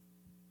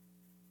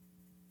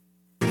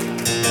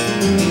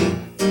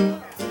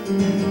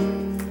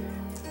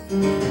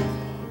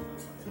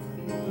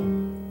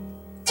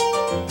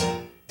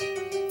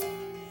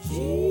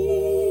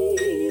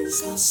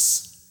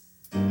 Jesus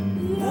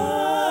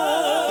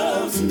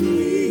loves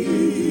me.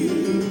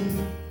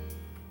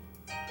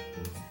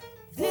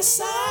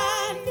 This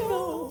I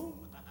know.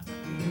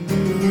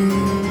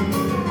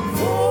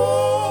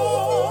 For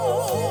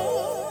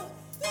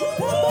the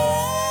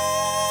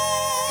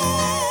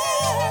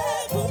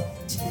Bible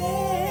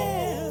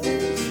tells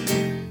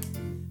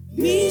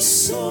me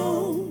so.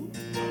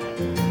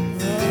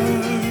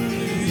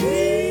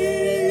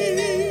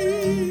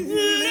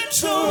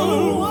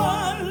 Little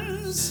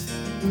ones,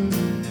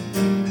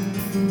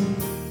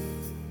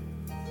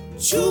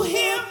 to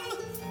him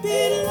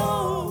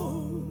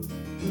belong.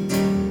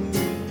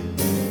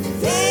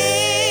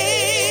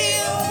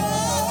 They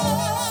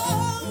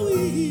are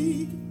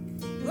weak.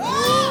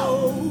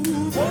 Oh,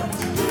 but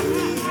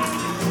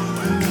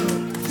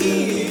he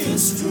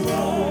is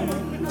strong.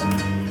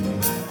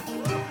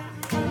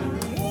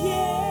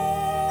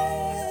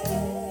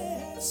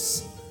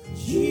 Yes,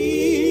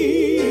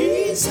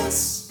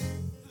 Jesus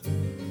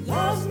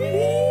loves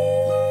me.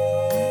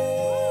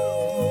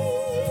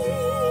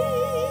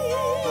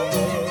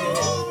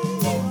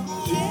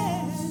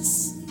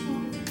 Yes,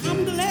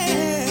 I'm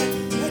glad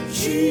that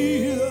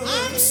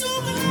I'm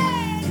so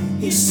glad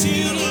he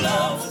still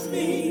loves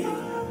me.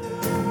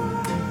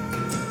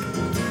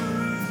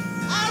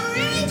 I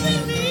really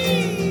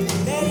believe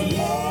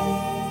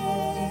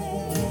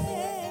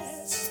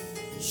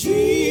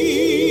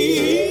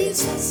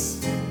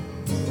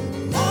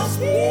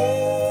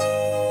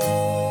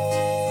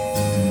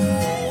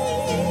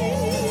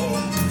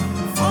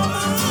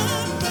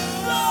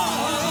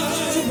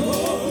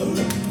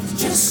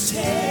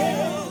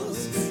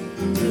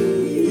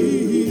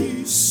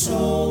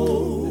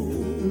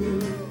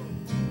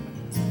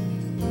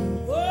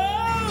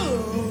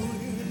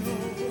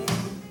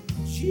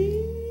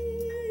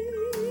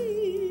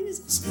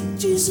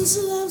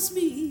loves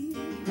me.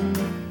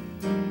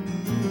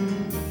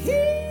 He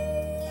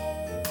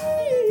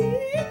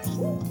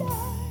who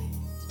died.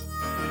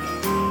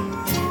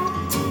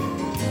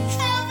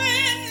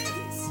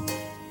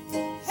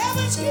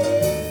 Heaven's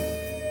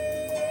keys,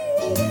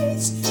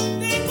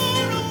 they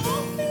gonna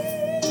open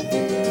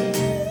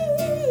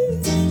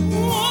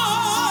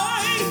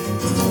wide.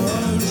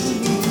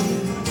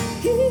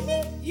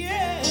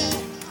 Yeah,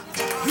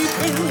 he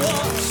can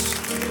wash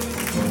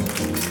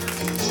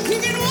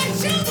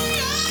away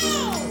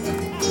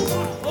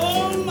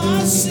all my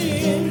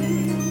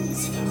sins.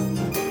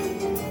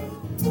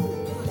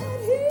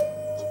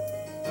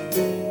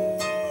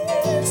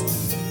 His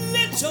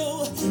little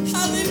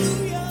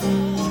hallelujah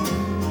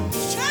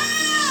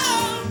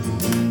shall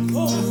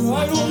go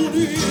right on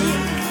in.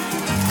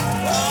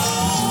 Oh,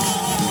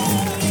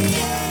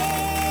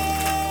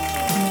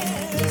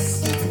 yes,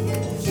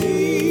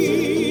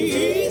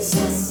 Jesus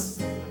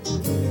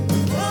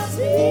loves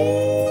me.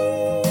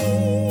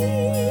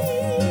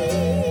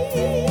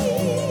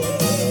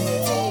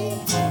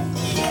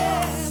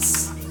 Yes,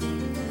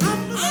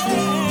 I'm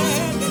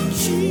glad that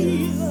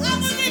Jesus,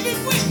 I'm a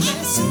living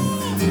witness.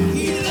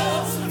 He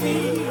loves me.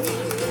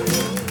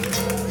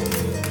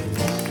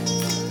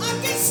 I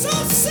get so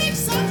sick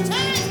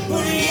sometimes,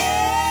 but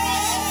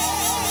yes,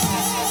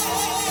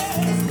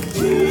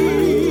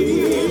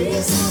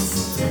 Jesus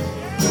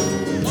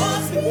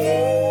loves me.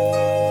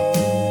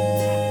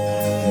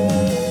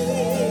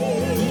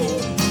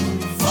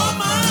 For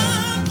my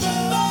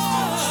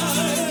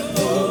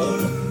Bible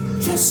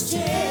just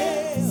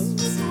tells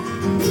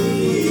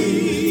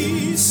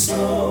me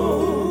so.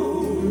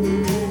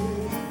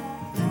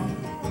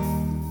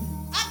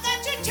 I got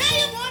to tell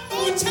you one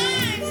more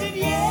time that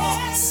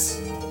yes,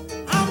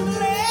 I'm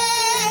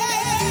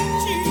glad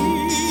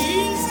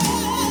Jesus,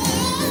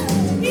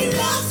 He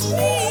loves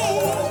me.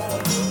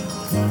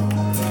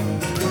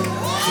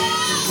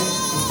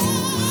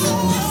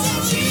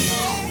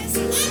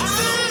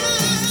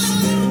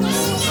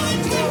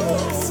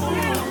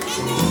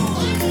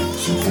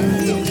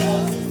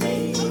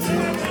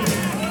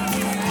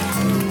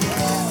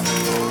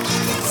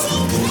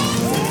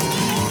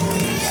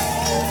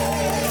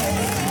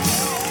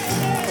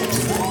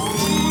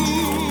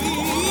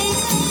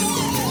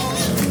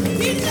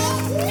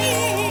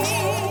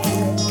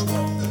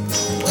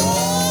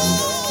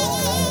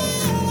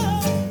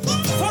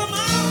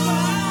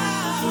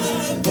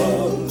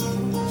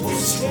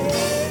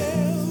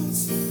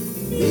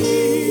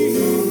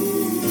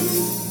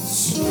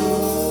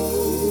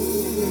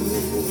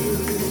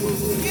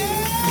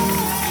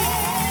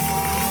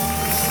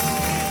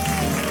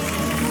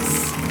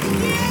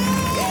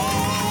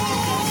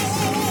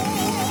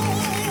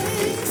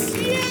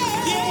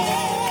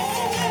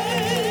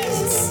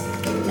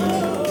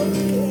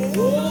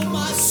 Oh,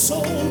 my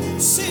soul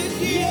said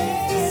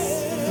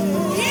yes.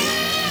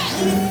 Yeah.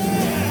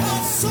 My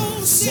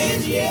soul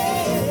said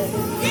yes.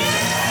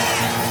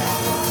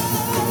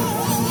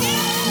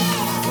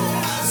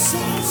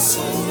 My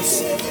soul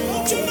said,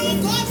 don't you know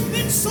God's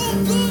been so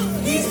good?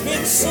 He's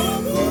been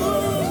so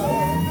good.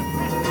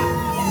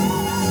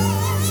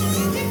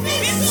 He's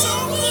been so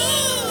good.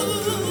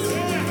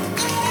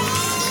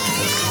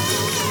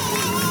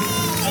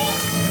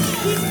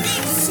 He's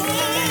been so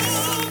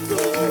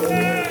good.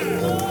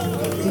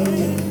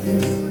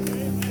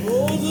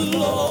 Oh, the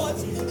Lord,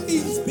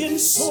 He's been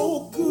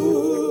so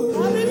good.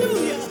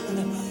 Hallelujah.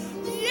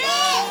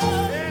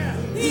 Yeah.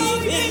 He's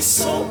been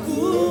so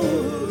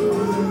good.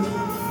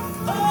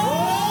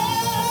 Oh,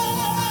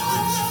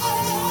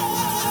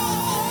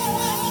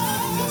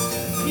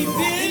 He's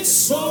been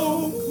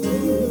so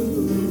good.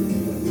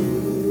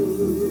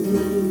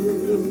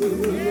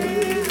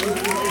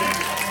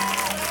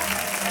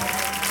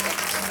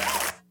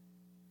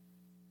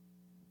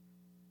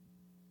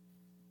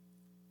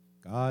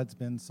 God's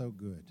been so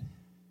good.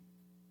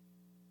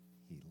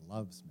 He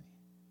loves me.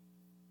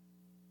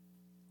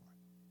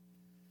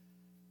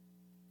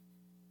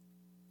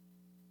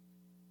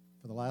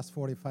 For the last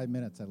 45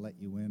 minutes, I let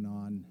you in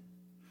on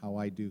how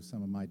I do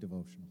some of my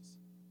devotionals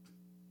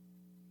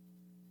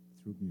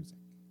through music.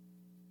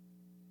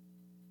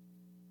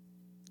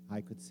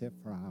 I could sit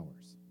for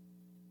hours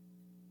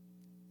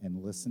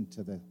and listen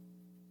to the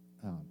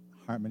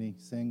Harmony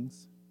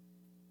Sings,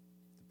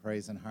 the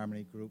Praise and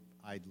Harmony group.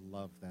 I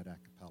love that a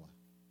cappella.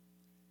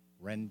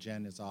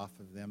 Renjen is off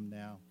of them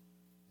now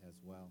as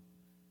well.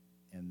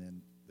 And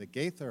then the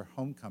Gaither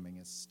Homecoming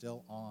is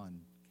still on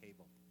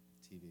cable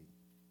TV.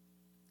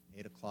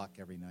 8 o'clock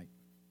every night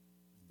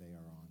they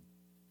are on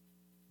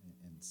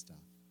and stuff.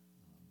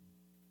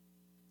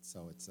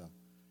 So it's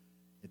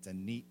a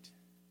neat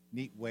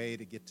way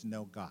to get to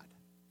know God.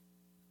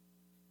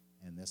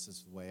 And this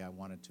is the way I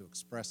wanted to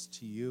express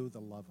to you the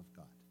love of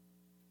God,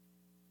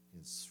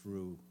 is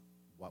through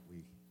what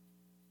we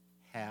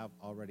have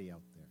already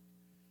out there.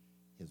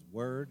 His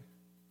word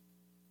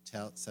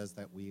says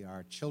that we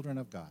are children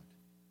of God.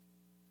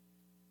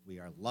 We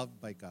are loved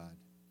by God.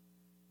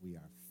 We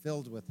are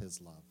filled with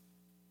his love.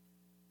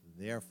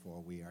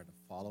 Therefore, we are to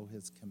follow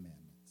his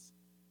commandments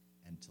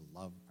and to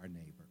love our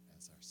neighbor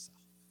as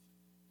ourselves.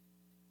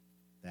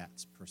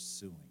 That's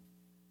pursuing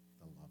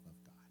the love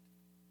of God.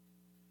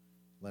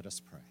 Let us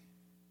pray.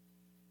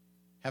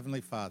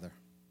 Heavenly Father,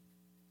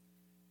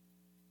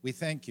 we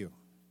thank you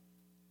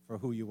for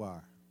who you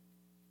are,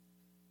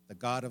 the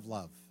God of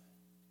love,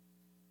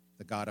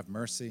 the God of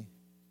mercy,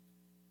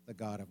 the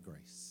God of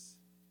grace,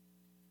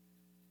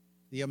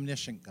 the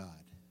omniscient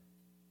God,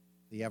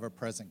 the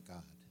ever-present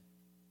God,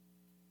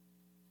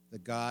 the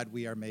God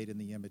we are made in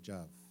the image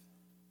of,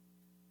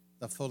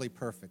 the fully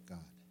perfect God,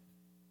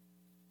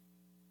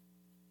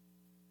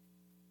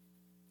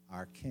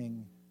 our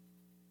King,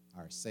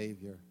 our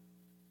Savior,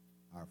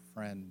 our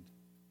friend,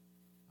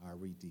 our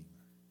Redeemer.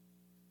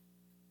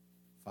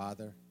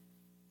 Father,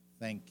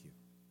 thank you.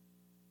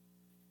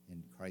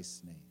 In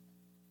Christ's name,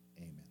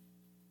 amen.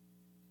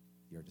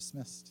 You're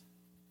dismissed.